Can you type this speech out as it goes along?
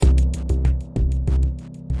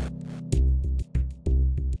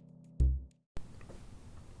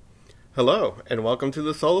Hello, and welcome to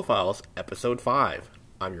the Solo Files, Episode 5.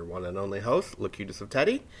 I'm your one and only host, Locutus of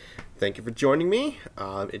Teddy. Thank you for joining me.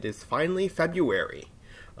 It is finally February.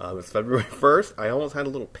 It's February 1st. I almost had a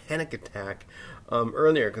little panic attack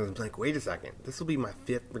earlier because I'm like, wait a second, this will be my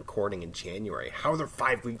 5th recording in January. How are there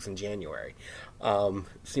 5 weeks in January? It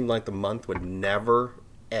seemed like the month would never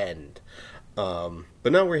end.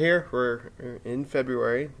 But no, we're here. We're in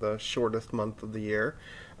February, the shortest month of the year.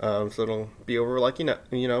 So it'll be over like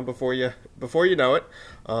before you know it.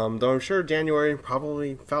 Though I'm sure January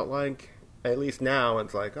probably felt like, at least now,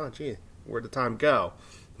 it's like, oh gee, where'd the time go?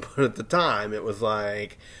 But at the time, it was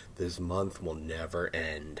like, this month will never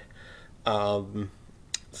end.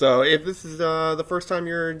 So if this is the first time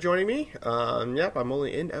you're joining me, yep, I'm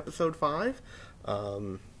only in episode 5.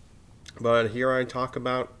 But here I talk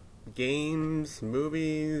about games,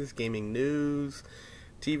 movies, gaming news,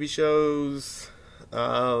 TV shows,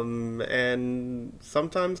 and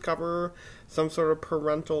sometimes cover some sort of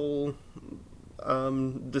parental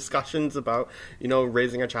discussions about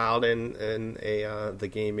raising a child in the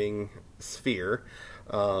gaming sphere.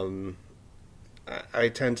 I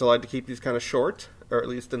tend to like to keep these kind of short, or at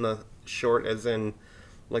least in the short as in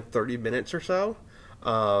like 30 minutes or so.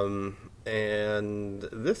 And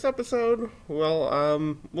this episode,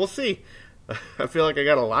 well, we'll see. I feel like I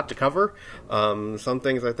got a lot to cover. Some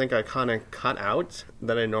things I think I kind of cut out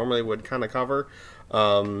that I normally would kind of cover.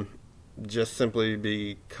 Just simply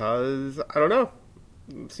because, I don't know,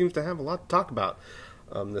 seems to have a lot to talk about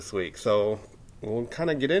this week. So we'll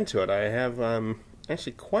kind of get into it. I have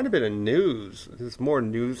actually quite a bit of news. This is more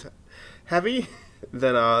news heavy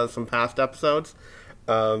than some past episodes.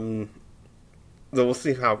 So we'll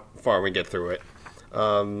see how far we get through it.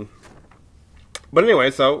 But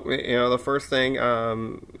anyway, so, the first thing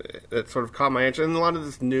that sort of caught my interest, and a lot of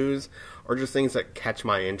this news are just things that catch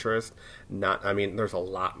my interest. There's a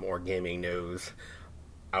lot more gaming news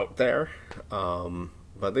out there.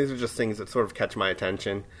 But these are just things that sort of catch my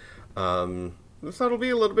attention. So it'll be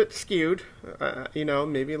a little bit skewed,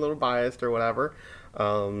 maybe a little biased or whatever.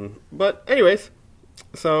 But anyways,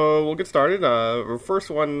 so we'll get started. The first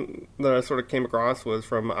one that I sort of came across was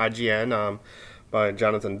from IGN by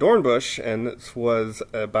Jonathan Dornbush, and this was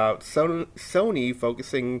about Sony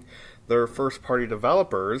focusing their first-party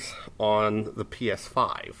developers on the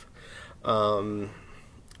PS5.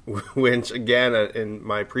 Which, again, in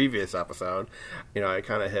my previous episode, I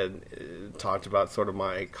kind of had talked about sort of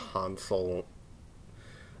my console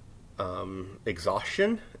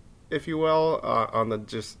exhaustion, if you will, on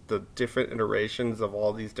the different iterations of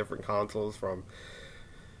all these different consoles from,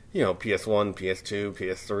 PS1, PS2,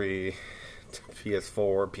 PS3,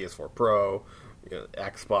 PS4, PS4 Pro,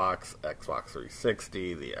 Xbox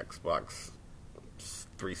 360, the Xbox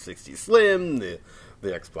 360 Slim, the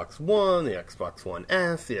Xbox One, the Xbox One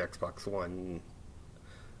S, the Xbox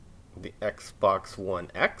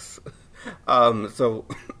One X. So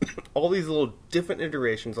all these little different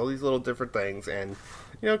iterations, all these little different things, and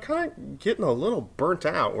kind of getting a little burnt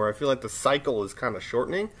out, where I feel like the cycle is kind of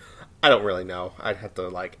shortening. I don't really know. I'd have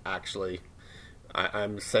to actually.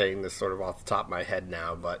 I'm saying this sort of off the top of my head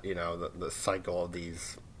now, but the cycle of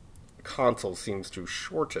these consoles seems to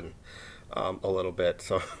shorten a little bit.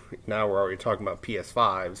 So now we're already talking about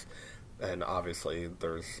PS5s, and obviously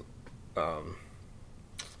there's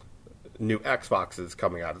new Xboxes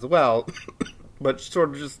coming out as well. But sort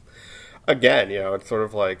of just, again, it's sort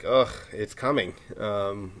of like, it's coming.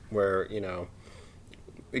 Where,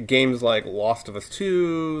 games like Lost of Us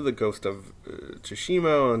 2, The Ghost of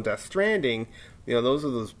Tsushima, and Death Stranding, those are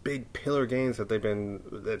those big pillar games that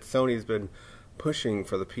Sony's been pushing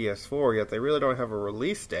for the PS4, yet they really don't have a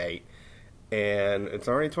release date, and it's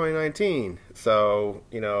already 2019. So,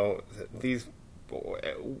 these,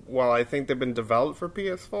 while I think they've been developed for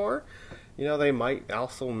PS4, they might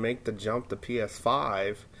also make the jump to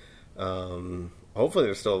PS5. Hopefully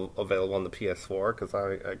they're still available on the PS4, because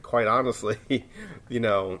I quite honestly,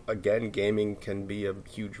 again, gaming can be a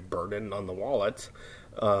huge burden on the wallet.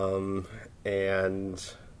 And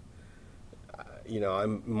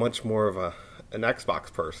I'm much more of an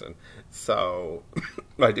Xbox person. So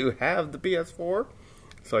I do have the PS4.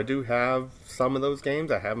 So I do have some of those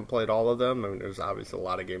games. I haven't played all of them. There's obviously a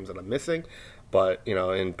lot of games that I'm missing. But,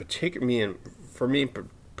 in particular, for me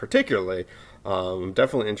particularly, I'm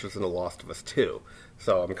definitely interested in The Lost of Us 2.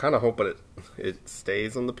 So I'm kind of hoping it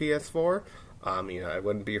stays on the PS4. I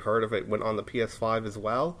wouldn't be hurt if it went on the PS5 as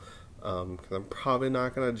well. Because I'm probably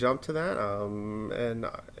not going to jump to that. And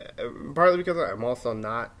partly because I'm also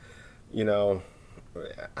not,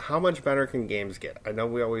 how much better can games get? I know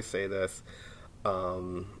we always say this,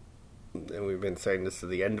 and we've been saying this to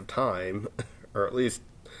the end of time, or at least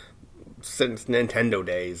since Nintendo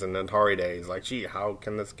days and Atari days. Like, gee, how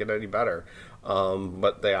can this get any better?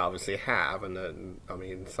 But they obviously have, and then, I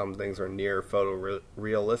mean, some things are near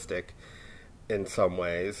photorealistic in some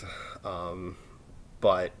ways,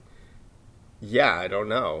 but yeah, I don't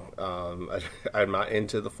know. I'm not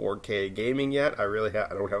into the 4K gaming yet. I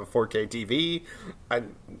don't have a 4K TV.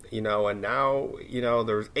 And now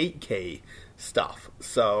there's 8K stuff.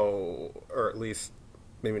 So, or at least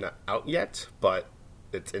maybe not out yet, but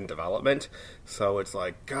it's in development. So it's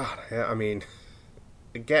like, God, I mean,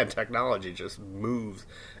 again, technology just moves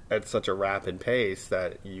at such a rapid pace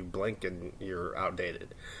that you blink and you're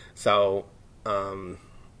outdated. So,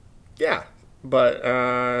 yeah. But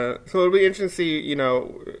so it'll be interesting to see,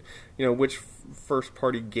 which first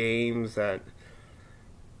party games that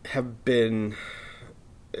have been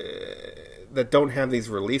that don't have these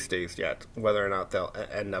release dates yet, whether or not they'll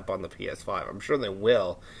end up on the PS5. I'm sure they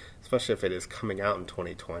will, especially if it is coming out in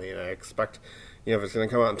 2020. And I expect, if it's going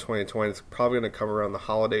to come out in 2020, it's probably going to come around the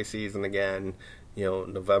holiday season again,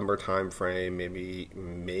 November time frame,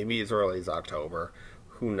 maybe as early as October.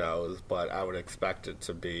 Who knows? But I would expect it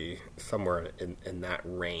to be somewhere in that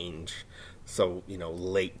range. So,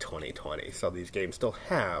 late 2020. So these games still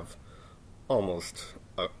have almost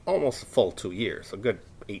a full 2 years, a good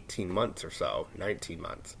 18 months or so, 19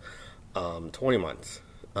 months, 20 months,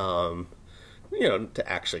 to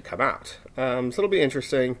actually come out. So it'll be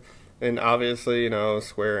interesting. And obviously,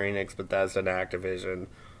 Square Enix, Bethesda, and Activision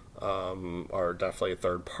are definitely a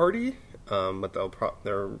third party. But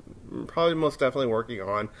they're probably most definitely working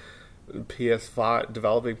on PS5,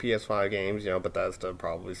 developing PS5 games. Bethesda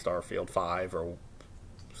probably Starfield 5, or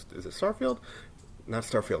is it Starfield? Not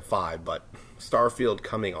Starfield 5, but Starfield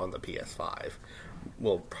coming on the PS5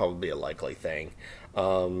 will probably be a likely thing.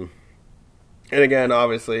 And again,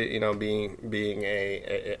 obviously, being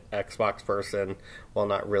a Xbox person, while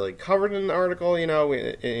not really covered in the article,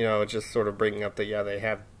 just sort of bringing up that they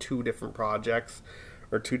have two different projects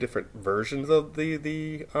or two different versions of the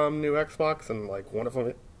new Xbox, and like one of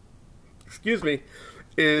them,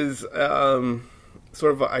 is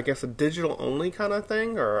sort of I guess a digital only kind of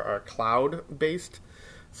thing, or a cloud based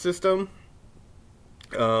system,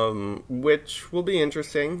 which will be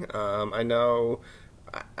interesting. I know.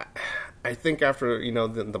 I think after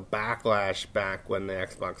the backlash back when the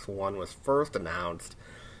Xbox One was first announced,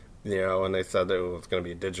 and they said that it was going to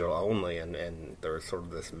be digital only, and there was sort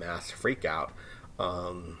of this mass freak out.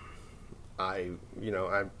 I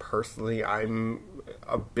personally, I'm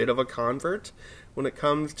a bit of a convert when it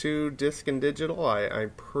comes to disc and digital. I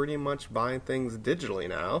pretty much buy things digitally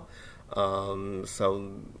now.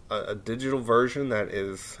 So a digital version that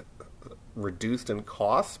is reduced in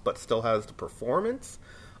cost but still has the performance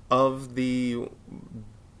of the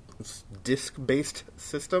disc-based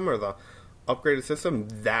system or the upgraded system,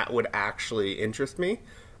 that would actually interest me.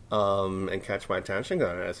 And catch my attention,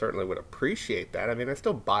 and I certainly would appreciate that. I mean, I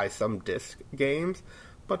still buy some disc games,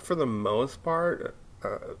 but for the most part,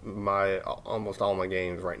 almost all my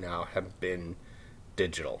games right now have been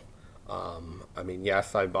digital. I mean,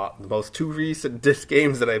 yes, I bought the most two recent disc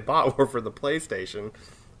games that I bought were for the PlayStation.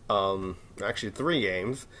 Actually, 3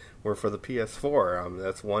 games were for the PS4.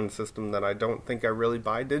 That's one system that I don't think I really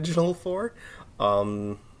buy digital for.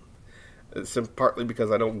 It's partly because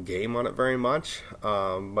I don't game on it very much.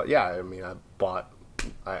 But yeah, I mean,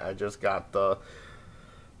 I just got the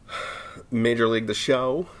Major League The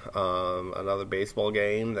Show, another baseball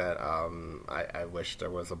game that I wish there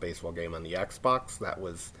was a baseball game on the Xbox that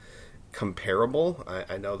was comparable.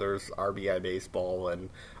 I know there's RBI Baseball, and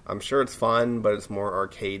I'm sure it's fun, but it's more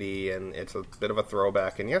arcadey, and it's a bit of a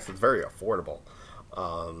throwback, and yes, it's very affordable.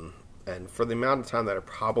 And for the amount of time that I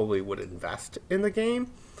probably would invest in the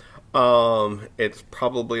game, it's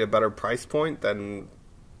probably a better price point than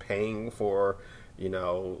paying for,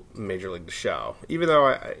 Major League The Show. Even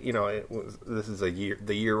though this is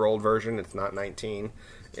the year-old version. It's not 19,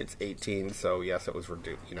 it's 18. So yes, it was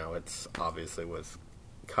reduced. It's obviously was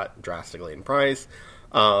cut drastically in price.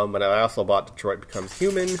 But I also bought Detroit Becomes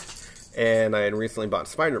Human, and I had recently bought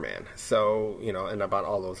Spider-Man. So and I bought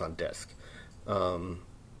all those on disc.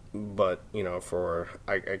 But,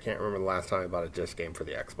 I can't remember the last time I bought a disc game for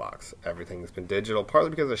the Xbox. Everything's been digital, partly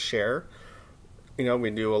because of share. We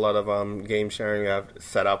do a lot of game sharing. We have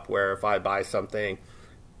set up where if I buy something,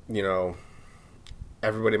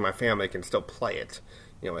 everybody in my family can still play it.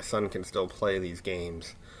 My son can still play these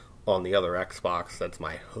games on the other Xbox. That's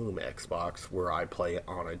my home Xbox, where I play it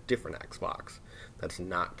on a different Xbox that's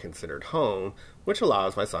not considered home, which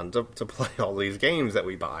allows my son to play all these games that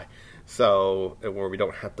we buy. So, where we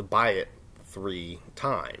don't have to buy it 3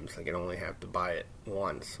 times. I can only have to buy it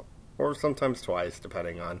once, or sometimes twice,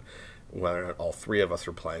 depending on whether or not all three of us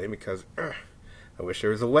are playing, because I wish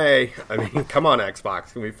there was a way. I mean, come on,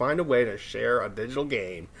 Xbox. Can we find a way to share a digital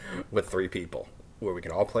game with three people where we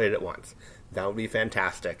can all play it at once? That would be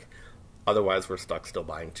fantastic. Otherwise, we're stuck still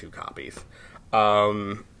buying 2 copies.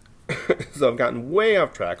 So I've gotten way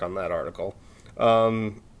off track on that article.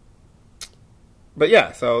 But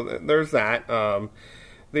yeah, so there's that.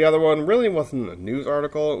 The other one really wasn't a news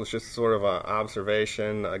article. It was just sort of an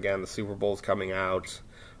observation. Again, the Super Bowl's coming out.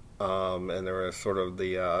 And there was sort of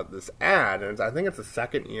the this ad, and I think it's the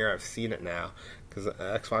second year I've seen it now, because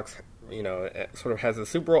Xbox, it sort of has a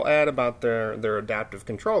Super Bowl ad about their adaptive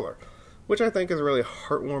controller, which I think is really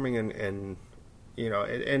heartwarming and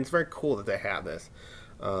it's very cool that they have this.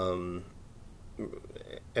 And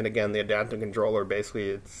again, the adaptive controller, basically,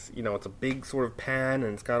 it's a big sort of pan,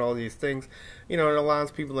 and it's got all these things. It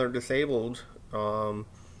allows people that are disabled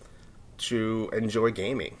to enjoy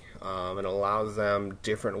gaming. It allows them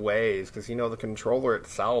different ways, because the controller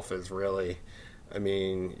itself is really,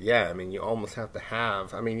 you almost have to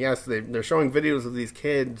have. Yes, they're showing videos of these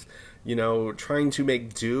kids, trying to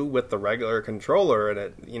make do with the regular controller, and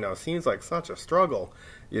it seems like such a struggle,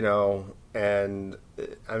 and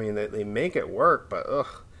they make it work, but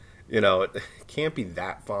it can't be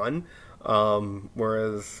that fun.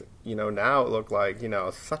 Whereas now it looked like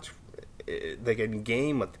such they can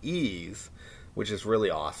game with ease, which is really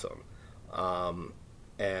awesome.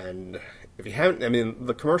 And if you haven't,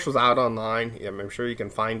 the commercial's out online. I'm sure you can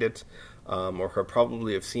find it, or could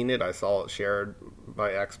probably have seen it. I saw it shared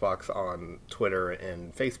by Xbox on Twitter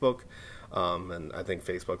and Facebook. And I think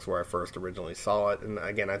Facebook's where I first originally saw it. And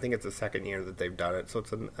again, I think it's the second year that they've done it, so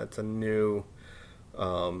it's a new,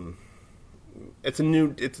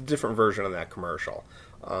 it's a different version of that commercial.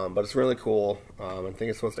 But it's really cool. I think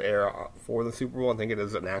it's supposed to air for the Super Bowl. I think it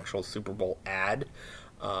is an actual Super Bowl ad.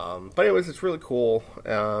 But anyways, it's really cool.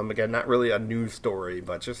 Again, not really a news story,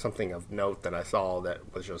 but just something of note that I saw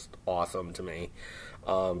that was just awesome to me.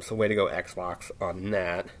 So way to go, Xbox, on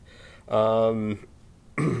that.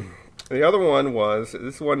 The other one was,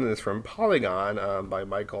 this one is from Polygon, by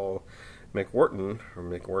Michael McWhorter, or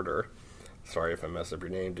McWhorter. Sorry if I messed up your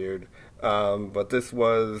name, dude. But this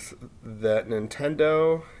was that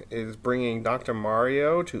Nintendo is bringing Dr.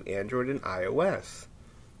 Mario to Android and iOS.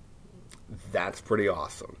 That's pretty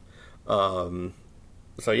awesome.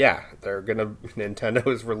 So yeah, Nintendo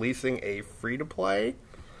is releasing a free-to-play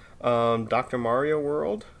Dr. Mario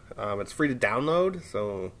World. It's free to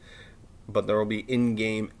download, but there will be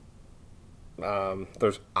in-game.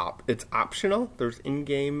 It's optional. There's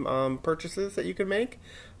in-game purchases that you can make.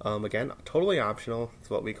 Again, totally optional. It's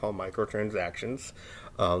what we call microtransactions.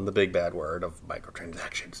 The big bad word of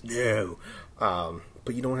microtransactions. No.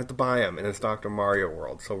 But you don't have to buy them, and it's Dr. Mario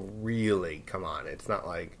World. So really, come on. It's not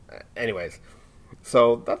like... Anyways.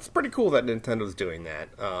 So that's pretty cool that Nintendo's doing that,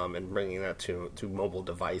 and bringing that to mobile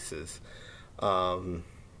devices.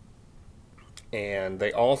 And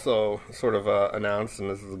they also sort of announced, and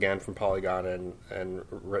this is again from Polygon and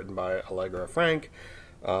written by Allegra Frank,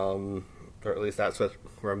 or at least that's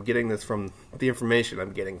where I'm getting this from, the information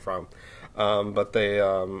I'm getting from. But they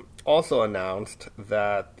also announced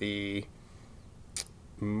that the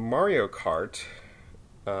Mario Kart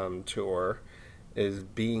tour is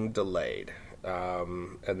being delayed.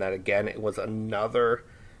 And that, again, it was another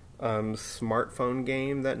smartphone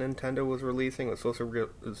game that Nintendo was releasing. It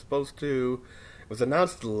was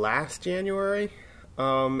announced last January,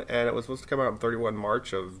 and it was supposed to come out on 31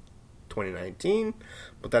 March of 2019,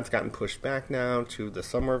 but that's gotten pushed back now to the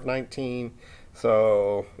summer of 19.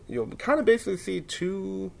 So you'll kind of basically see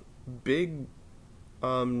 2 big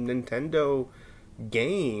Nintendo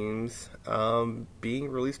games being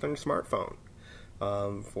released on your smartphone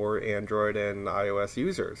for Android and iOS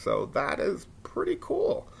users. So that is pretty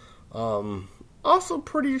cool. Also,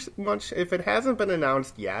 pretty much, if it hasn't been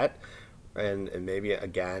announced yet, and maybe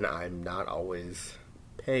again, I'm not always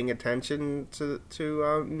paying attention to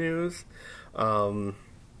news, or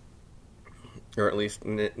at least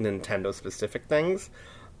Nintendo specific things.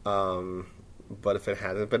 But if it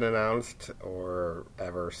hasn't been announced or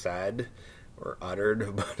ever said or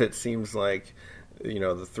uttered, but it seems like the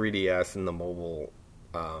 3DS and the mobile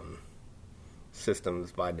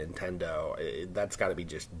systems by Nintendo, that's got to be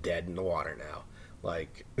just dead in the water now.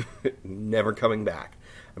 Like, never coming back.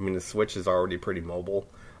 The Switch is already pretty mobile,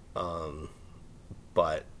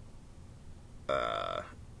 but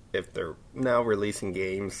if they're now releasing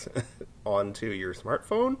games onto your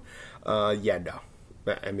smartphone, no.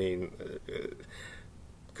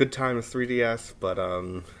 Good times 3DS, but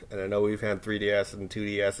and I know we've had 3DS and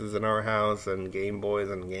 2DSs in our house, and Game Boys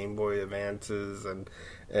and Game Boy Advances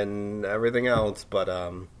and everything else, but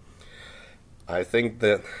I think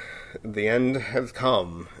that the end has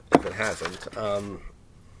come if it hasn't.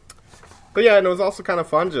 But yeah, and it was also kind of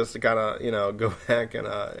fun just to kind of go back and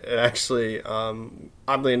it actually,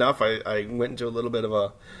 oddly enough, I went into a little bit of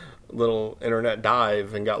a little internet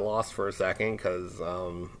dive and got lost for a second because I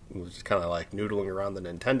was just kind of like noodling around the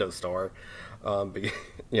Nintendo store,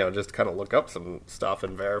 just kind of look up some stuff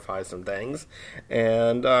and verify some things,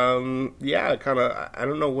 and yeah, kind of I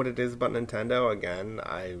don't know what it is about Nintendo. Again,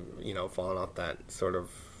 I fallen off that sort of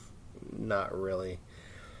not really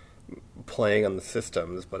playing on the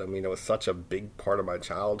systems, but I mean, it was such a big part of my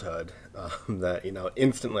childhood that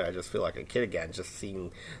instantly I just feel like a kid again, just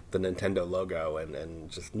seeing the Nintendo logo and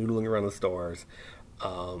just noodling around the stores.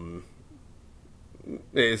 So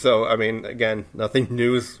I mean, again, nothing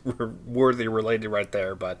news-worthy related right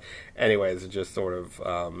there, but anyways, it's just sort of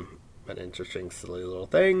an interesting, silly little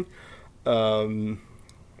thing.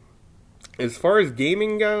 As far as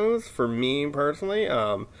gaming goes, for me personally,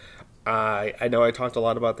 I know I talked a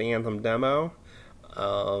lot about the Anthem demo.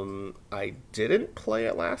 I didn't play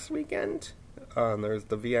it last weekend. There's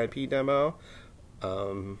the VIP demo.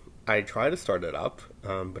 I tried to start it up,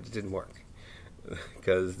 but it didn't work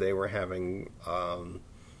because they were having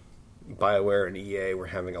BioWare and EA were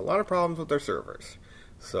having a lot of problems with their servers,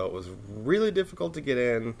 so it was really difficult to get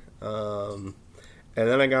in. And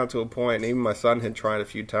then I got to a point, and even my son had tried a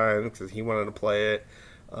few times because he wanted to play it.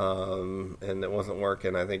 And it wasn't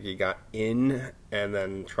working. I think he got in and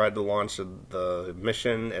then tried to launch the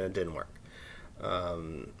mission, and it didn't work.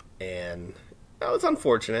 And that was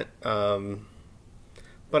unfortunate.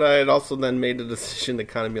 But I had also then made the decision to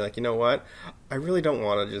kind of be like, you know what? I really don't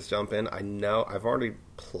want to just jump in. I know I've already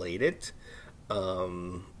played it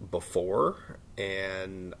before,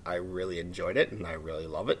 and I really enjoyed it, and I really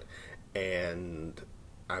love it. And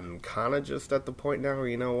I'm kind of just at the point now where,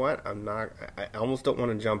 you know what, I almost don't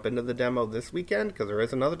want to jump into the demo this weekend because there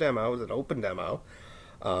is another demo. It's an open demo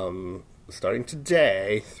starting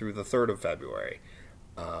today through the 3rd of February.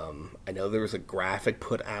 I know there was a graphic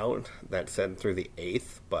put out that said through the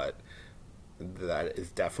 8th, but that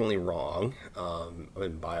is definitely wrong.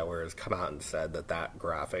 BioWare has come out and said that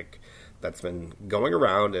graphic that's been going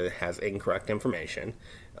around, it has incorrect information,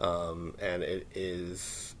 and it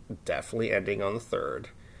is definitely ending on the 3rd.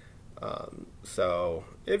 So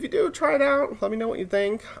if you do try it out, let me know what you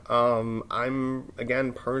think. I'm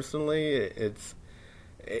again personally,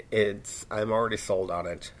 I'm already sold on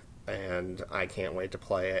it, and I can't wait to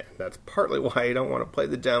play it. That's partly why I don't want to play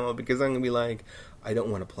the demo, because I'm gonna be like, I don't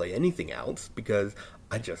want to play anything else because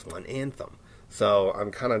I just want Anthem. So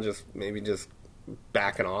I'm kind of just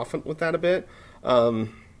backing off with that a bit.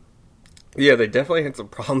 Yeah, they definitely had some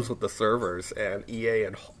problems with the servers, and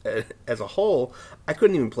EA as a whole, I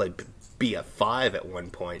couldn't even play BF5 at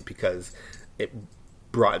one point because it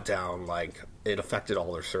brought down, it affected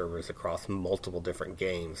all their servers across multiple different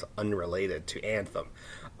games unrelated to Anthem,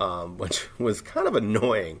 which was kind of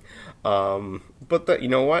annoying. But you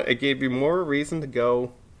know what? It gave me more reason to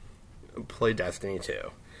go play Destiny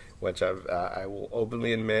 2, which I will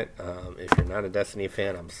openly admit, if you're not a Destiny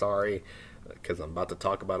fan, I'm sorry, because I'm about to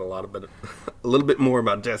talk about a little bit more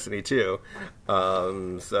about Destiny 2.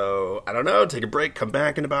 So, I don't know, take a break, come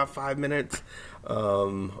back in about 5 minutes,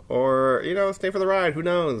 or, stay for the ride, who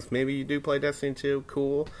knows, maybe you do play Destiny 2,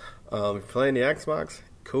 cool. If you're playing the Xbox,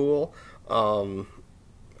 cool.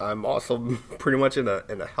 I'm also pretty much in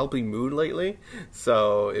a helping mood lately,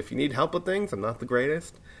 so if you need help with things, I'm not the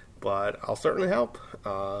greatest, but I'll certainly help,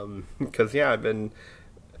 because, yeah, I've been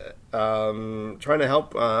trying to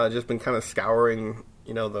help, just been kind of scouring,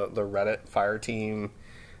 the Reddit fire team,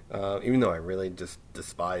 even though I really just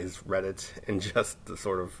despise Reddit and just the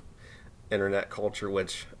sort of internet culture,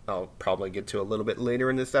 which I'll probably get to a little bit later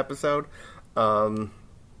in this episode.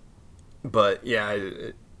 But yeah,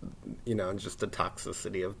 just the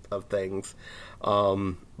toxicity of things.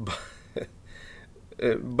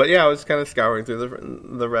 But yeah, I was kind of scouring through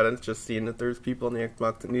the Reddit, just seeing that there's people in the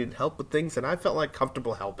Xbox that needed help with things, and I felt like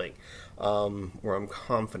comfortable helping, where I'm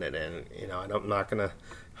confident in. I'm not going to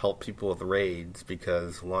help people with raids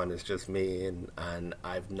because, one, it's just me, and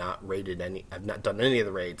I've not done any of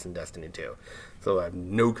the raids in Destiny 2, so I have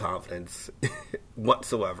no confidence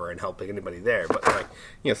whatsoever in helping anybody there. But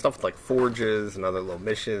stuff like forges and other little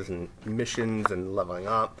missions and leveling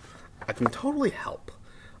up, I can totally help.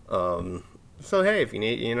 So hey, if you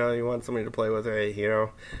need, you want somebody to play with,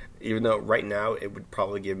 even though right now it would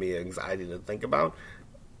probably give me anxiety to think about,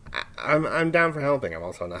 I'm down for helping. I'm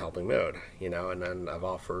also in a helping mood, and then I've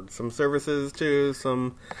offered some services to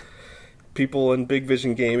some people in Big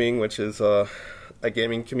Vision Gaming, which is a a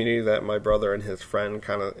gaming community that my brother and his friend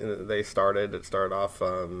they started. It started off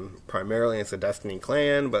primarily as a Destiny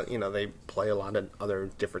clan, but they play a lot of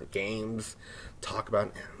other different games. Talk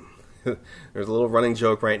about there's a little running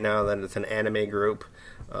joke right now that it's an anime group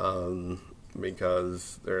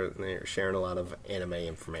because they're sharing a lot of anime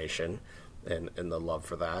information and the love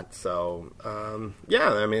for that. So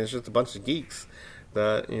yeah, I mean it's just a bunch of geeks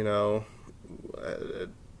that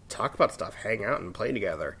talk about stuff, hang out, and play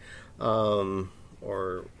together,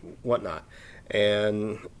 or whatnot.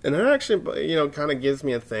 And it actually, kind of gives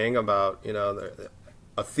me a thing about,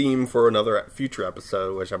 a theme for another future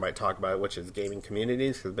episode, which I might talk about, which is gaming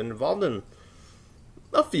communities. Because I've been involved in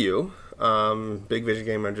a few. Big Vision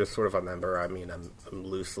Game, I'm just sort of a member. I mean, I'm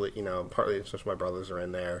loosely, partly it's just my brothers are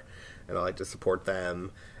in there, and I like to support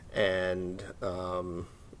them. And so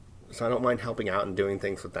I don't mind helping out and doing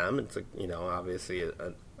things with them. It's obviously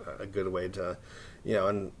a good way to,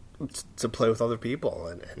 and to play with other people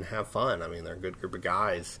and have fun. I mean, they're a good group of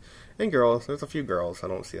guys and girls. There's a few girls. I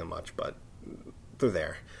don't see them much, but they're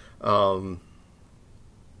there.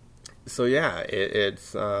 So yeah,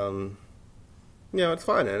 it's it's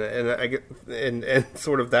fun, and I get and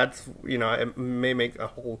sort of that's it may make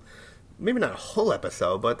maybe not a whole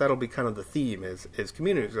episode, but that'll be kind of the theme is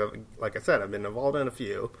communities. Like I said, I've been involved in a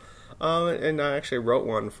few. And I actually wrote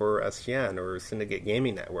one for SGN, or Syndicate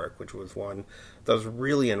Gaming Network, which was one that I was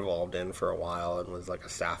really involved in for a while and was like a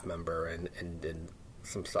staff member and did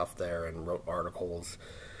some stuff there and wrote articles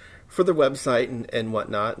for their website and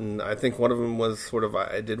whatnot. And I think one of them was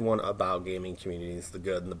I did one about gaming communities, the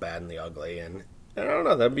good and the bad and the ugly. And I don't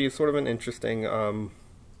know, that'd be sort of an interesting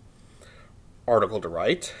article to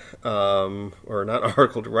write. Or not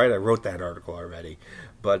article to write, I wrote that article already.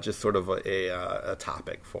 But just sort of a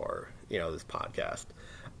topic for this podcast,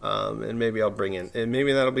 and maybe I'll bring in, and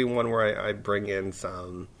maybe that'll be one where I bring in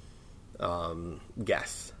some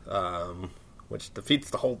guests, which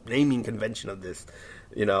defeats the whole naming convention of this,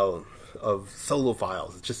 of solo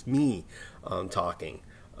files. It's just me talking,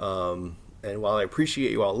 and while I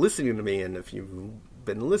appreciate you all listening to me, and if you've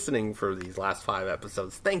been listening for these last 5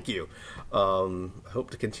 episodes, thank you. I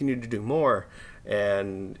hope to continue to do more.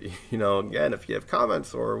 And, again, if you have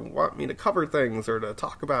comments or want me to cover things or to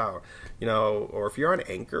talk about, or if you're on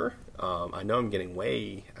Anchor, I know I'm getting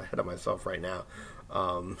way ahead of myself right now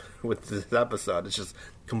with this episode. It's just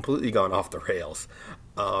completely gone off the rails.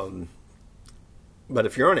 But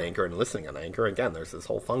if you're on Anchor and listening on Anchor, again, there's this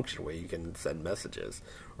whole function where you can send messages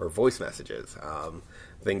or voice messages,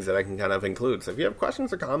 things that I can kind of include. So if you have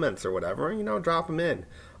questions or comments or whatever, drop them in.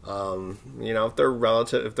 If they're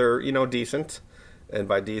relative, if they're, decent, and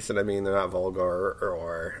by decent, I mean they're not vulgar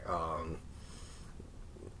or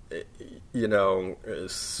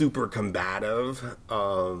super combative,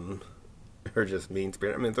 or just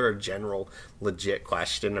mean-spirited. I mean, if they're a general, legit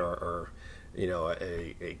question or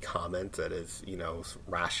a comment that is,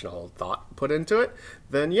 rational thought put into it,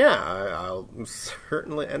 then yeah, I'll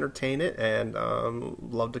certainly entertain it and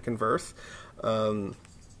love to converse. But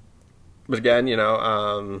again,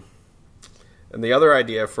 and the other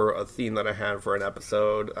idea for a theme that I had for an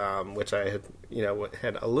episode, which I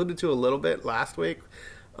had alluded to a little bit last week,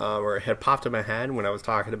 or it had popped in my head when I was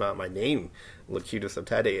talking about my name, Locutus of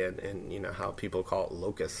Teddy, and how people call it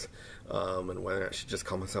Locus, and whether I should just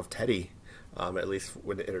call myself Teddy, at least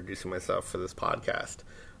when introducing myself for this podcast,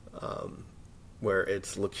 where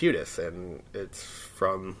it's Locutus, and it's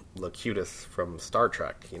from Locutus from Star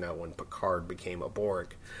Trek, when Picard became a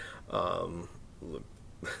Borg.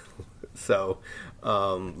 So,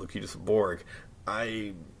 Locutus of Borg.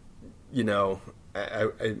 I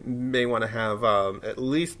may want to have, at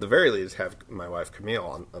least, the very least, have my wife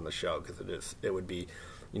Camille on the show, because it would be,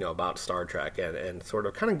 about Star Trek and sort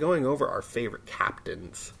of kind of going over our favorite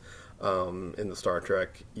captains in the Star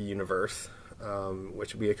Trek universe,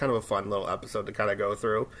 which would be a kind of a fun little episode to kind of go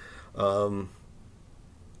through.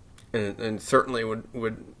 And certainly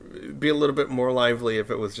would be a little bit more lively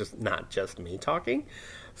if it was not just me talking.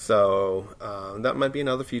 So that might be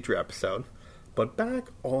another future episode. But back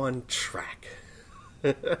on track.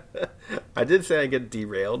 I did say I get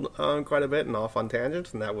derailed quite a bit and off on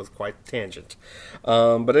tangents, and that was quite tangent.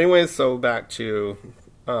 But anyways, so back to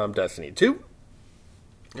Destiny 2.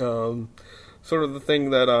 Sort of the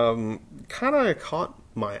thing that kind of caught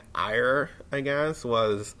my ire, I guess,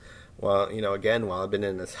 was, well, again, while I've been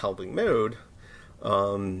in this helping mood,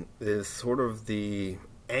 is sort of the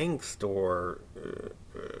angst or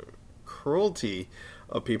cruelty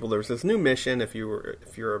of people. There's this new mission. If you're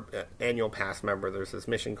an annual pass member, there's this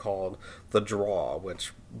mission called The Draw,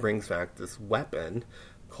 which brings back this weapon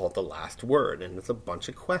called the Last Word, and it's a bunch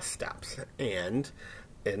of quest steps. And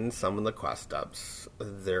in some of the quest steps,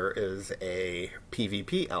 there is a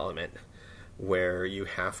PvP element where you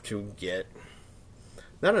have to get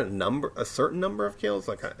not a certain number of kills.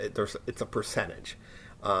 It's a percentage.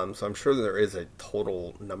 So I'm sure there is a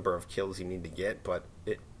total number of kills you need to get, but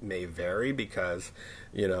it may vary because,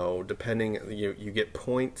 depending, you get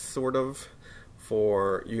points you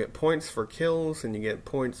get points for kills and you get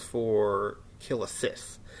points for kill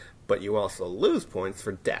assists, but you also lose points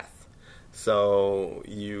for death. So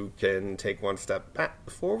you can take one step back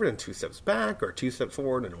forward and two steps back, or two steps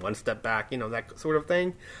forward and one step back, that sort of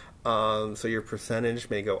thing. So your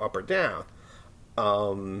percentage may go up or down.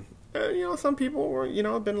 And, some people were,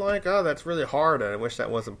 have been like, oh, that's really hard, and I wish that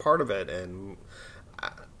wasn't part of it. And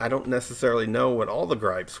I don't necessarily know what all the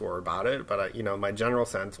gripes were about it, but my general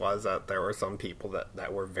sense was that there were some people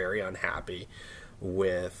that were very unhappy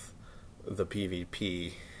with the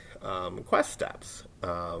PvP quest steps.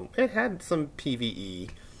 It had some PvE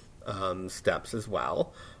steps as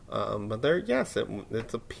well. But it's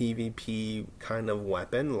a PvP kind of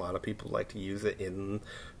weapon. A lot of people like to use it in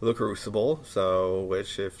the Crucible. So,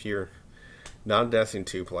 which if you're not a Destiny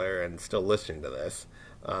 2 player and still listening to this,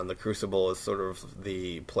 the Crucible is sort of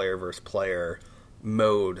the player versus player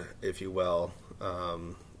mode, if you will,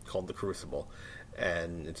 called the Crucible.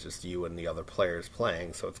 And it's just you and the other players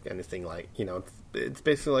playing. So it's anything like, it's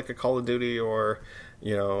basically like a Call of Duty or,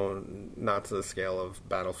 not to the scale of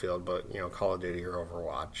Battlefield, but, Call of Duty or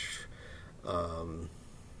Overwatch.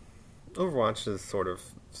 Overwatch is sort of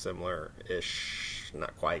similar-ish,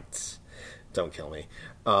 not quite. Don't kill me.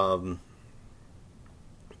 But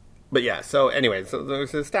yeah, so anyway, so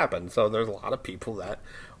there's this happened. So there's a lot of people that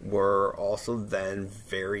were also then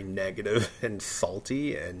very negative and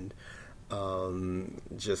salty and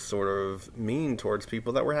just sort of mean towards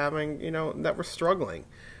people that were having, that were struggling,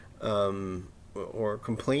 or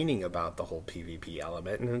complaining about the whole PvP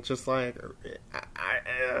element. And it's just like,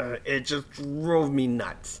 it just drove me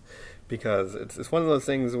nuts, because it's one of those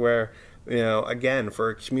things where, again,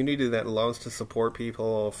 for a community that loves to support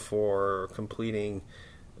people for completing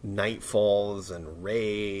nightfalls and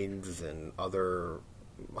raids and other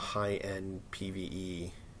high-end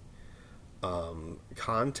PvE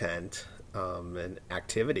content and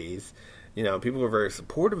activities, people are very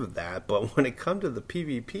supportive of that. But when it comes to the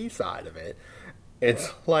PvP side of it,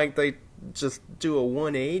 it's like they just do a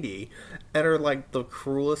 180 and are like the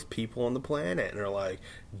cruelest people on the planet, and are like,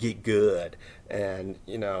 get good, and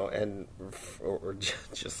or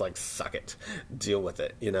just like, suck it, deal with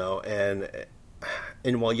it,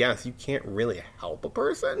 and while yes, you can't really help a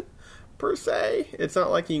person per se, it's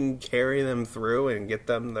not like you can carry them through and get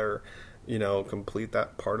them their, complete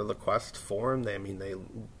that part of the quest for them.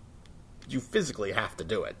 You physically have to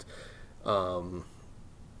do it.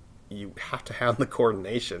 You have to have the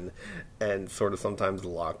coordination and sort of sometimes the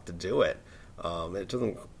luck to do it. It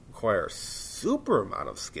doesn't require a super amount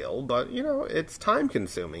of skill, but, it's time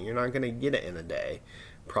consuming. You're not going to get it in a day,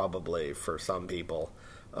 probably, for some people.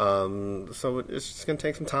 So it's just going to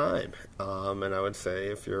take some time. And I would say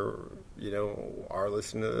if you're, are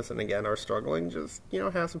listening to this and again are struggling, just,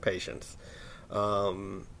 have some patience.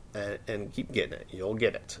 And keep getting it. You'll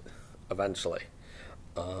get it eventually.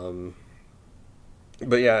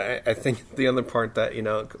 But yeah, I think the other part that,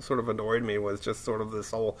 sort of annoyed me was just sort of this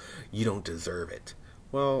whole, you don't deserve it.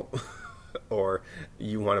 Well, or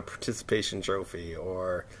you want a participation trophy,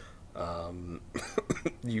 or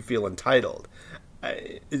you feel entitled.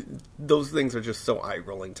 Those things are just so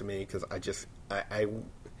eye-rolling to me, because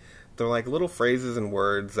they're like little phrases and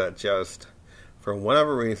words that just, for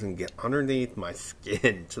whatever reason, get underneath my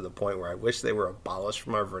skin to the point where I wish they were abolished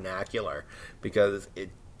from our vernacular, because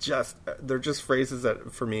they're just phrases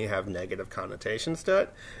that for me have negative connotations to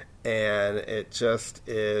it, and it just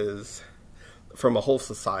is, from a whole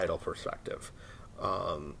societal perspective,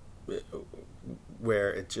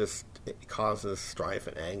 where it causes strife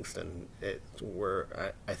and angst, and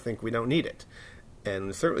where I think we don't need it, and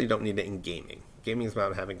we certainly don't need it in gaming. Gaming is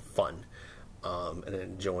about having fun, and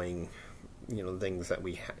enjoying, things that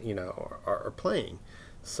we are playing.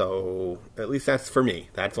 So at least that's for me.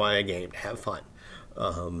 That's why I game, to have fun.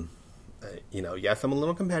 Yes, I'm a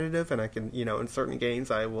little competitive, and I can, in certain games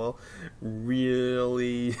I will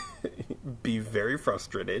really be very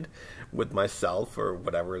frustrated with myself or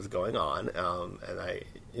whatever is going on. And I,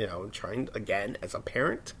 trying, again, as a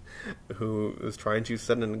parent who is trying to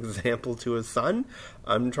set an example to his son,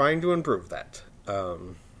 I'm trying to improve that.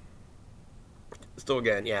 Still,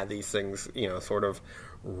 again, yeah, these things, sort of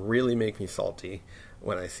really make me salty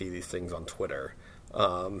when I see these things on Twitter.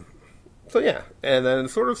 So yeah, and then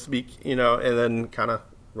sort of speak, and then kind of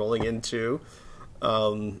rolling into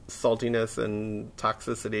saltiness and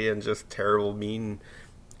toxicity and just terrible, mean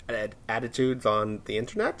attitudes on the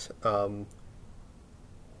internet.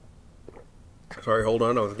 Sorry, hold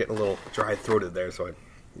on. I was getting a little dry-throated there, so I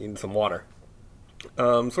needed some water.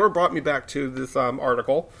 Sort of brought me back to this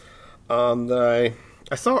article that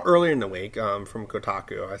I saw earlier in the week from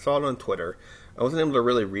Kotaku. I saw it on Twitter. I wasn't able to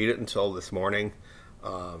really read it until this morning,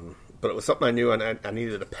 but it was something I knew and I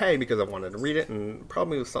needed to pay because I wanted to read it, and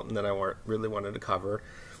probably was something that I really wanted to cover.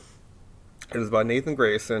 It was by Nathan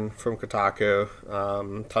Grayson from Kotaku,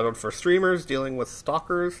 titled "For Streamers Dealing with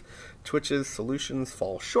Stalkers, Twitch's Solutions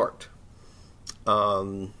Fall Short."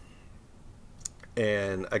 And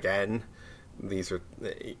again, these are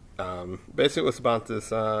basically it was about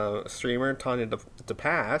this streamer, Tanya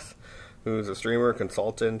DePass, who's a streamer,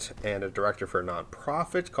 consultant, and a director for a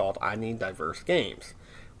nonprofit called I Need Diverse Games,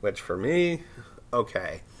 which for me,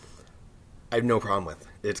 okay, I have no problem with.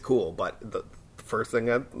 It's cool, but the first thing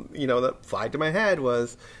that flagged in my head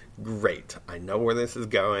was, great, I know where this is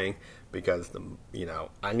going, because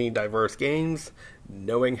I Need Diverse Games,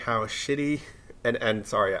 knowing how shitty, and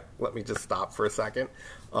sorry, let me just stop for a second.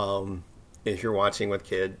 If you're watching with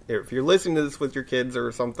kids, if you're listening to this with your kids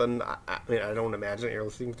or something, I mean, I don't imagine you're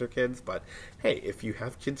listening with your kids, but hey, if you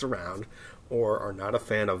have kids around or are not a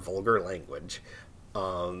fan of vulgar language,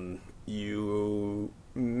 you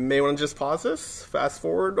may want to just pause this, fast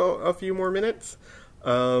forward a few more minutes,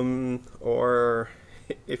 or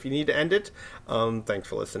if you need to end it, thanks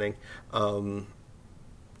for listening.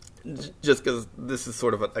 Just because this is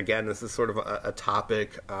sort of a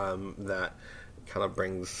topic that kind of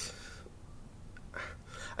brings,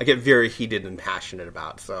 I get very heated and passionate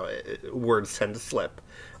about, so words tend to slip.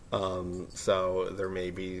 So there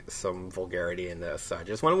may be some vulgarity in this. So I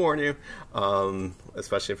just want to warn you,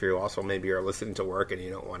 especially if you also maybe are listening to work and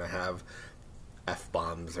you don't want to have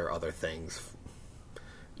F-bombs or other things,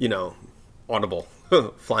 audible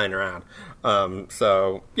flying around.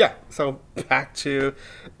 So back to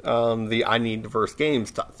the I Need Diverse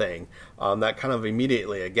Games thing. That kind of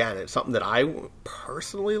immediately, again, it's something that I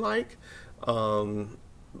personally like.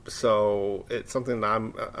 So it's something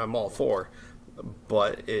that I'm all for.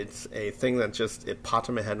 But it's a thing that it popped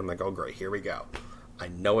in my head. I'm like, oh great, here we go. I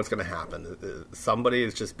know what's going to happen. Somebody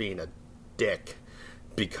is just being a dick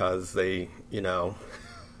because they,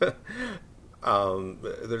 they're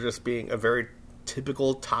just being a very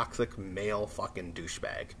typical toxic male fucking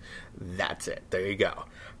douchebag. That's it. There you go.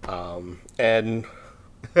 And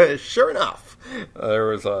sure enough, there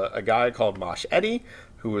was a guy called Mosh Eddy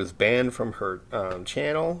who was banned from her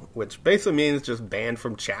channel, which basically means just banned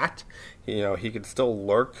from chat. He could still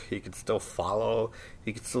lurk, he could still follow,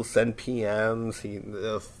 he could still send PMs.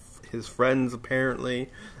 His friends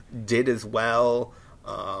apparently did as well.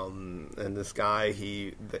 And this guy,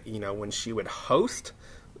 when she would host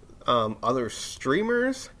other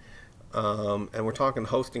streamers, and we're talking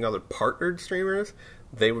hosting other partnered streamers,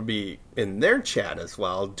 they would be in their chat as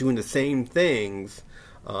well, doing the same things,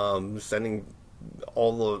 sending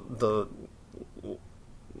all the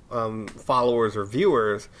followers or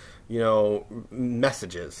viewers,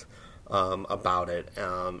 messages about it,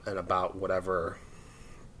 and about whatever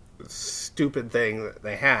stupid thing that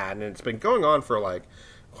they had. And it's been going on for like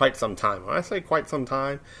quite some time. When I say quite some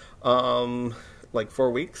time, like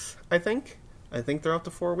 4 weeks, I think they're up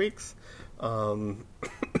to 4 weeks. And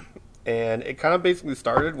it kind of basically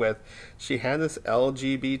started with, she had this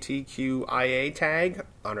LGBTQIA tag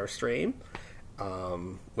on her stream,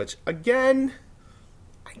 which again,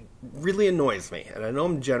 really annoys me. And I know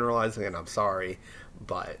I'm generalizing and I'm sorry,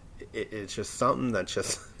 but it's just something that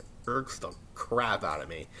just irks the crap out of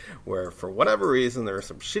me, where for whatever reason there are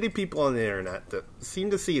some shitty people on the internet that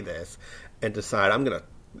seem to see this and decide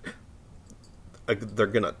they're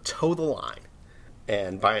gonna toe the line.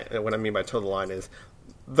 And what I mean by toe the line is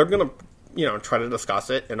they're gonna try to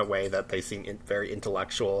discuss it in a way that they seem very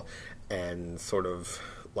intellectual and sort of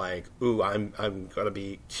like, ooh, I'm gonna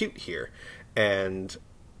be cute here, and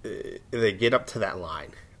they get up to that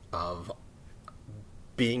line of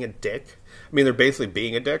being a dick. I mean, they're basically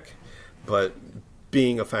being a dick, but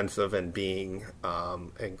being offensive and being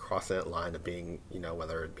and crossing that line of being,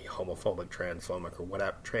 whether it be homophobic,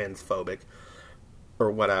 transphobic,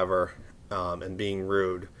 or whatever, and being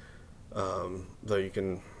rude. Though you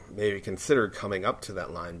can maybe consider coming up to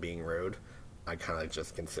that line being rude, I kind of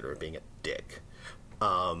just consider it being a dick.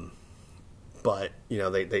 But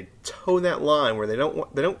they toe that line where they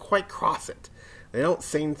don't quite cross it. They don't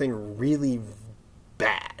say anything really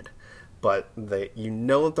bad, but that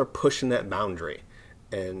they're pushing that boundary,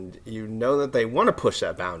 and that they want to push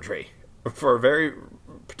that boundary for a very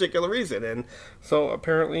particular reason. And so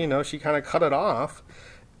apparently, she kind of cut it off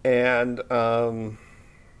and, banned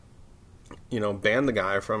the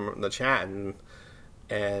guy from the chat.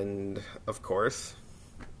 And of course,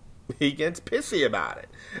 he gets pissy about it.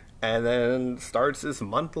 And then starts this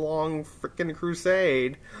month-long freaking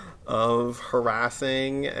crusade of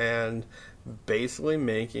harassing and basically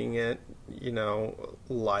making it,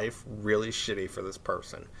 life really shitty for this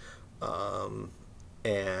person.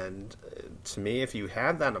 And to me, if you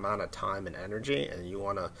have that amount of time and energy and you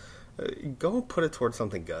want to go put it towards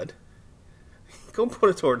something good, go put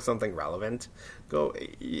it towards something relevant, go,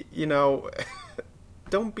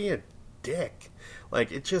 don't be a dick.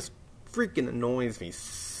 Like, it just freaking annoys me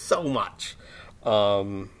so much.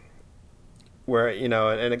 Where,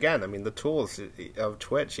 and again, I mean, the tools of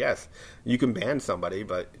Twitch, yes, you can ban somebody,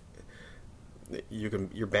 but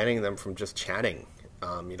you're banning them from just chatting.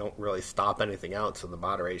 You don't really stop anything else, so the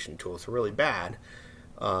moderation tools are really bad.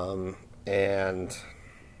 And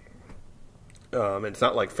it's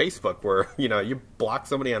not like Facebook where, you block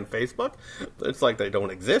somebody on Facebook, it's like they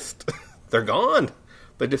don't exist. They're gone.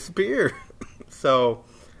 They disappear. So,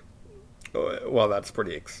 well, that's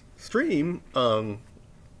pretty extreme.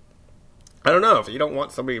 I don't know, if you don't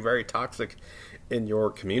want somebody very toxic in your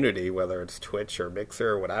community, whether it's Twitch or Mixer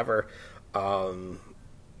or whatever, and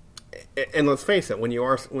let's face it, when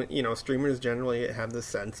streamers generally have this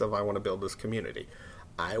sense of, I want to build this community.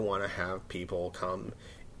 I want to have people come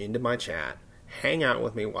into my chat, hang out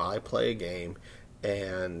with me while I play a game,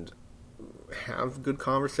 and have good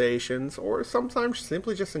conversations, or sometimes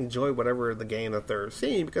simply just enjoy whatever the game that they're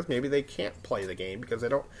seeing, because maybe they can't play the game because they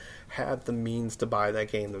don't have the means to buy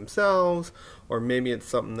that game themselves, or maybe it's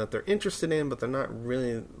something that they're interested in but they don't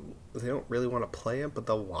really want to play it, but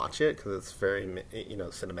they'll watch it because it's very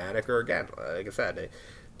cinematic, or again, like I said, they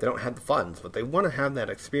don't have the funds but they want to have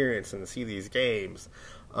that experience and see these games,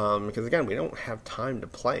 because again, we don't have time to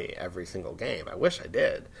play every single game. I wish I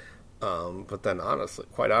did. But then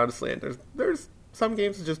quite honestly, there's some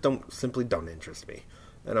games that just simply don't interest me,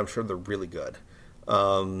 and I'm sure they're really good.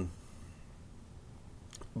 But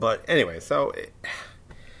anyway, so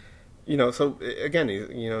again,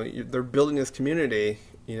 they're building this community.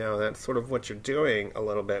 That's sort of what you're doing a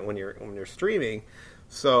little bit when you're streaming.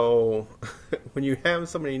 So when you have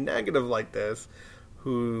somebody negative like this,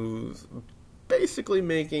 who's basically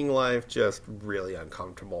making life just really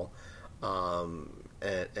uncomfortable.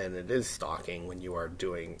 And it is stalking when you are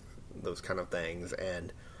doing those kind of things,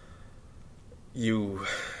 and you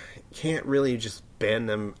can't really just ban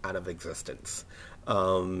them out of existence.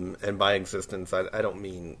 And by existence, I don't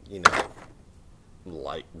mean,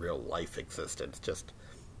 real life existence, just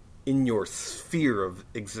in your sphere of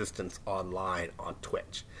existence online on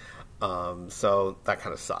Twitch. So that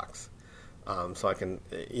kind of sucks. So I can,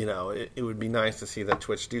 it would be nice to see that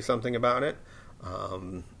Twitch do something about it.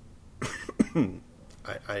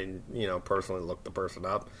 I personally looked the person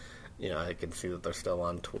up. I can see that they're still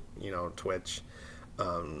on, Twitch.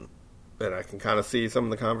 And I can kind of see some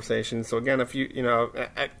of the conversations. So again, if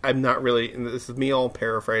I'm not really, and this is me all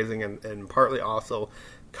paraphrasing and partly also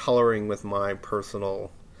coloring with my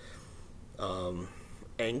personal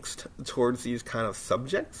angst towards these kind of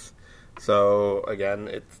subjects. So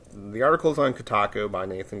again, the article's on Kotaku by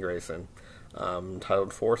Nathan Grayson,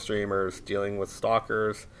 titled 4 Streamers Dealing with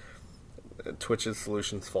Stalkers. Twitch's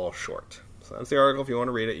solutions fall short. So that's the article. If you want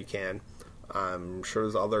to read it, you can. I'm sure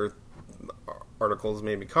there's other articles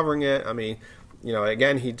maybe covering it. I mean,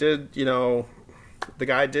 again, he did, the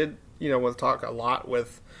guy did, was talk a lot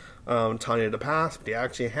with Tanya DePass, but he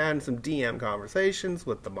actually had some DM conversations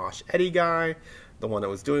with the Mosh Eddie guy, the one that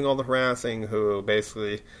was doing all the harassing, who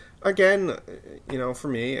basically, again, for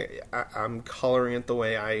me, I'm coloring it the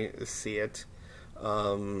way I see it.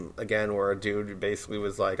 Again, where a dude basically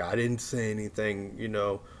was like, I didn't say anything,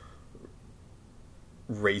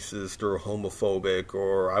 racist or homophobic,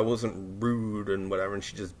 or I wasn't rude and whatever, and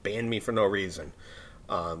she just banned me for no reason,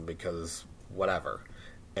 because whatever.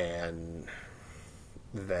 And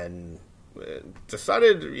then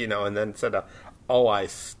decided, and then said, I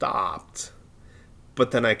stopped,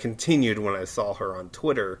 but then I continued when I saw her on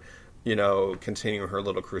Twitter, continuing her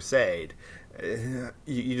little crusade.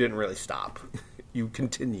 You didn't really stop. You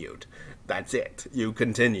continued. That's it. You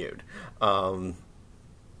continued.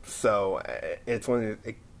 So it's one of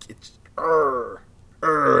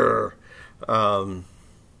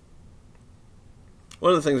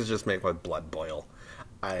the things that just make my blood boil.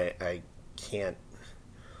 I can't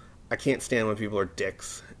stand when people are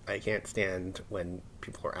dicks. I can't stand when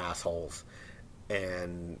people are assholes,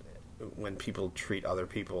 and when people treat other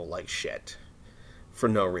people like shit for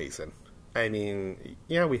no reason. I mean,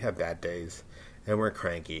 yeah, we have bad days, and we're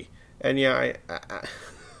cranky. And yeah,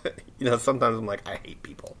 sometimes I'm like, I hate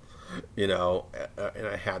people, and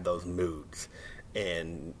I had those moods.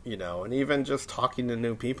 And, and even just talking to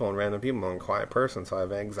new people and random people, I'm a quiet person, so I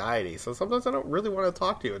have anxiety. So sometimes I don't really want to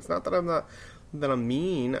talk to you. It's not that I'm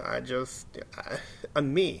mean.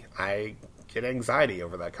 I'm me. I get anxiety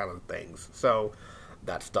over that kind of things. So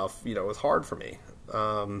that stuff, is hard for me.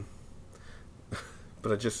 But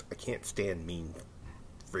I can't stand mean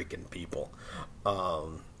freaking people.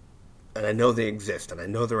 And I know they exist, and I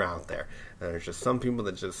know they're out there. And there's just some people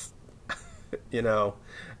that just,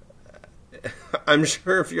 I'm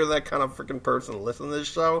sure if you're that kind of freaking person listening to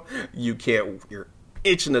this show, you're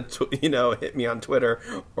itching to, hit me on Twitter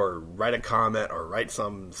or write a comment or write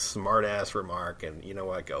some smart ass remark, and you know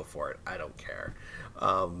what, go for it. I don't care.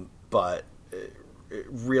 But it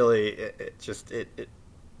really, it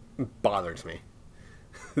bothers me.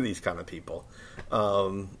 These kind of people.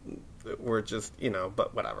 We're just,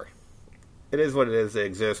 but whatever. It is what it is. They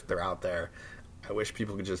exist. They're out there. I wish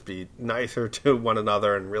people could just be nicer to one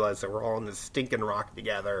another and realize that we're all in this stinking rock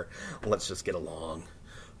together. Let's just get along.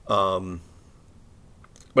 But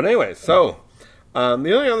anyway, so the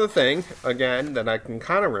only other thing, again, that I can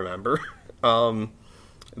kind of remember,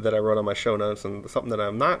 that I wrote on my show notes, and something that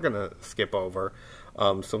I'm not going to skip over,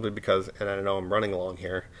 simply because, and I know I'm running along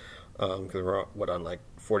here, because we're, on like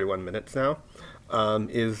 41 minutes now,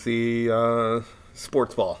 is the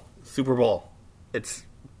sports ball, Super Bowl. It's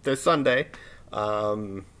this Sunday.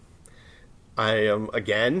 I'm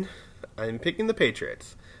picking the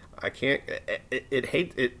Patriots. I can't.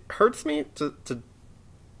 It hurts me to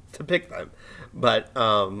pick them, but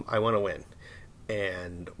I want to win.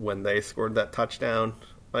 And when they scored that touchdown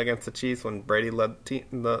against the Chiefs, when Brady led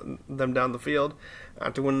them down the field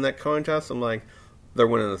after winning that coin toss, I'm like, they're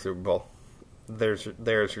winning the Super Bowl. There's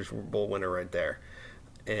your Super Bowl winner right there.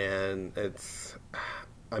 And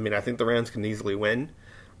I think the Rams can easily win.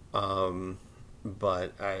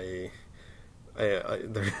 But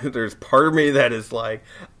there's part of me that is like,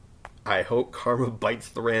 I hope karma bites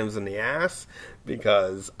the Rams in the ass,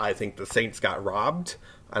 because I think the Saints got robbed.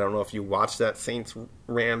 I don't know if you watched that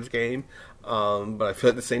Saints-Rams game, but I feel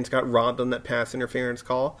like the Saints got robbed on that pass interference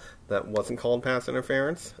call that wasn't called pass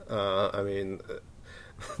interference.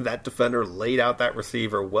 That defender laid out that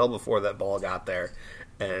receiver well before that ball got there,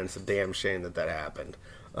 and it's a damn shame that happened.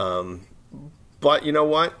 But you know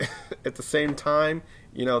what? At the same time,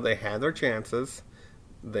 they had their chances.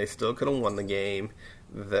 They still could have won the game.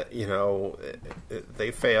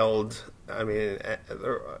 They failed.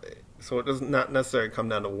 So it does not necessarily come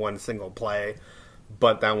down to one single play,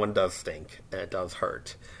 but that one does stink and it does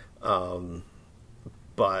hurt. In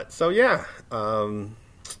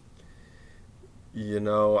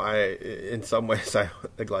some ways,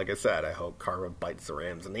 like I said, I hope karma bites the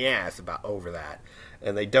Rams in the ass over that,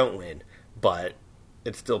 and they don't win. But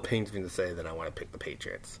it still pains me to say that I want to pick the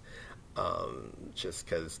Patriots, just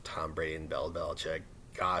because Tom Brady and Bill Belichick.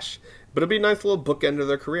 Gosh, but it'd be a nice little bookend to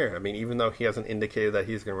their career. Even though he hasn't indicated that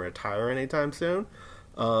he's going to retire anytime soon,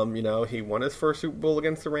 he won his first Super Bowl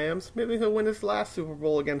against the Rams. Maybe he'll win his last Super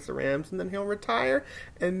Bowl against the Rams, and then he'll retire,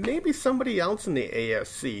 and maybe somebody else in the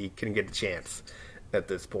AFC can get a chance at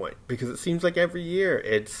this point, because it seems like every year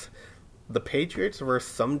it's the Patriots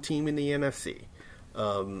versus some team in the NFC.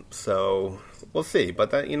 So we'll see, but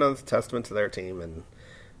that, it's a testament to their team, and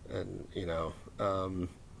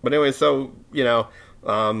but anyway, so,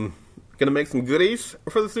 gonna make some goodies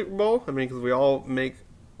for the Super Bowl. Because we all make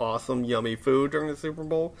awesome, yummy food during the Super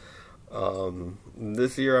Bowl.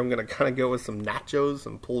 This year I'm gonna kind of go with some nachos,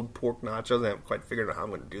 some pulled pork nachos. I haven't quite figured out how I'm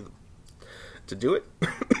gonna do it,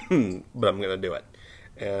 but I'm gonna do it.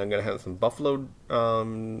 And I'm gonna have some buffalo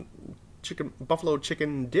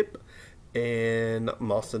chicken dip, and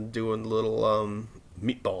I'm also doing a little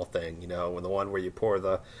meatball thing. The one where you pour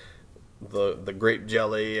the grape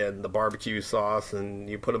jelly and the barbecue sauce, and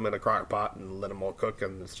you put them in a crock pot and let them all cook,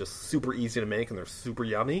 and it's just super easy to make, and they're super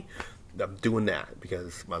yummy. I'm doing that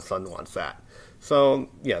because my son wants that. So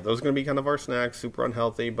yeah, those are going to be kind of our snacks. Super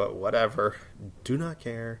unhealthy, but whatever. Do not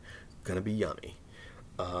care. Going to be yummy.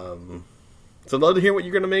 So I'd love to hear what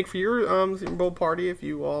you're going to make for your Super Bowl party, if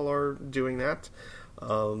you all are doing that.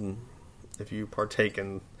 If you partake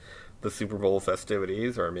in the Super Bowl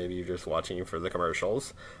festivities, or maybe you're just watching for the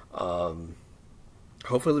commercials.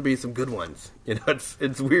 Hopefully there'll be some good ones.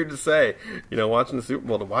 It's weird to say, watching the Super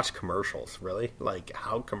Bowl to watch commercials. Really? Like,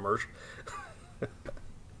 how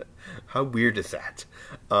how weird is that?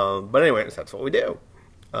 But anyways, that's what we do.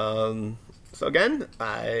 So again,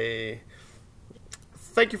 I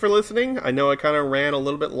thank you for listening. I know I kind of ran a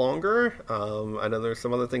little bit longer. I know there's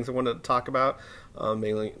some other things I wanted to talk about,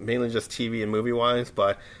 mainly just TV and movie wise,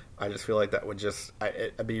 but I just feel like that would just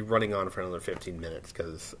I'd be running on for another 15 minutes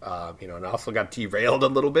because and I also got derailed a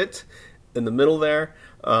little bit in the middle there.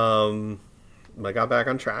 I got back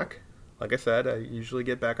on track. Like I said, I usually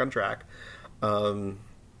get back on track.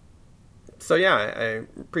 So yeah, I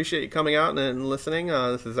appreciate you coming out and listening.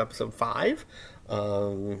 This is episode 5.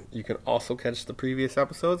 You can also catch the previous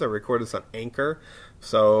episodes. I recorded this on Anchor,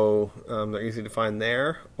 so they're easy to find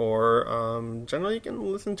there. Or generally, you can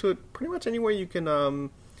listen to it pretty much anywhere you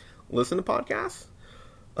can listen to podcasts.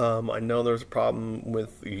 I know there's a problem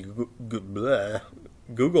with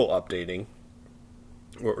Google updating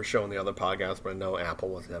what we're showing the other podcasts, but I know Apple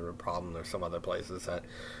wasn't having a problem. There's some other places that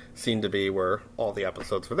seem to be where all the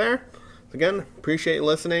episodes were there. So again, appreciate you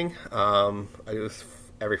listening. I do this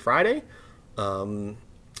every Friday.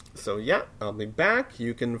 So yeah, I'll be back.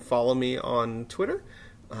 You can follow me on Twitter,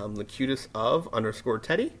 the cutest of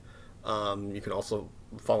 _Teddy. You can also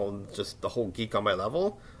follow just the whole Geek on My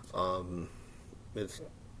Level. It's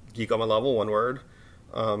Geek on My Level, one word,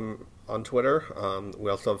 on Twitter.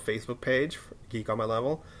 We also have a Facebook page, Geek on My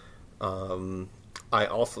Level. I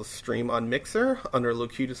also stream on Mixer under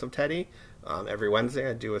Locutus of Teddy. Every Wednesday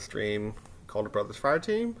I do a stream called the Brothers Fire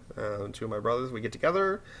Team. 2 of my brothers, we get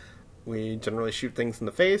together. We generally shoot things in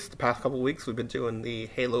the face. The past couple of weeks we've been doing the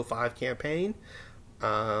Halo 5 campaign.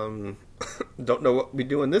 Don't know what we're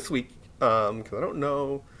doing this week because I don't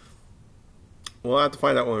know. We'll have to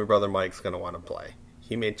find out when my brother Mike's going to want to play.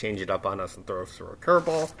 He may change it up on us and throw us through a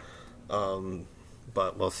curveball.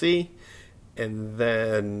 But we'll see. And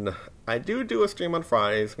then I do a stream on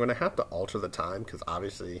Fridays. I'm going to have to alter the time because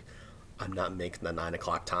obviously I'm not making the 9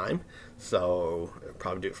 o'clock time. So I'll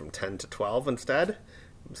probably do it from 10 to 12 instead.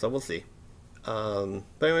 So we'll see. But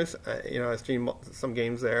anyways, I stream some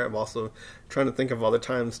games there. I'm also trying to think of other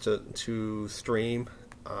times to stream.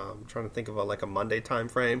 Trying to think of a Monday time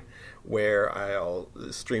frame where I'll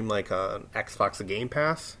stream like an Xbox Game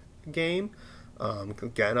Pass game.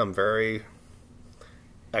 Again, I'm very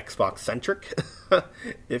Xbox centric,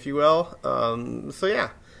 if you will. So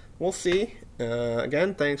yeah, we'll see.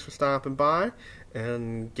 Again, thanks for stopping by,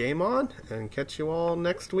 and game on, and catch you all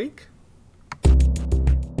next week.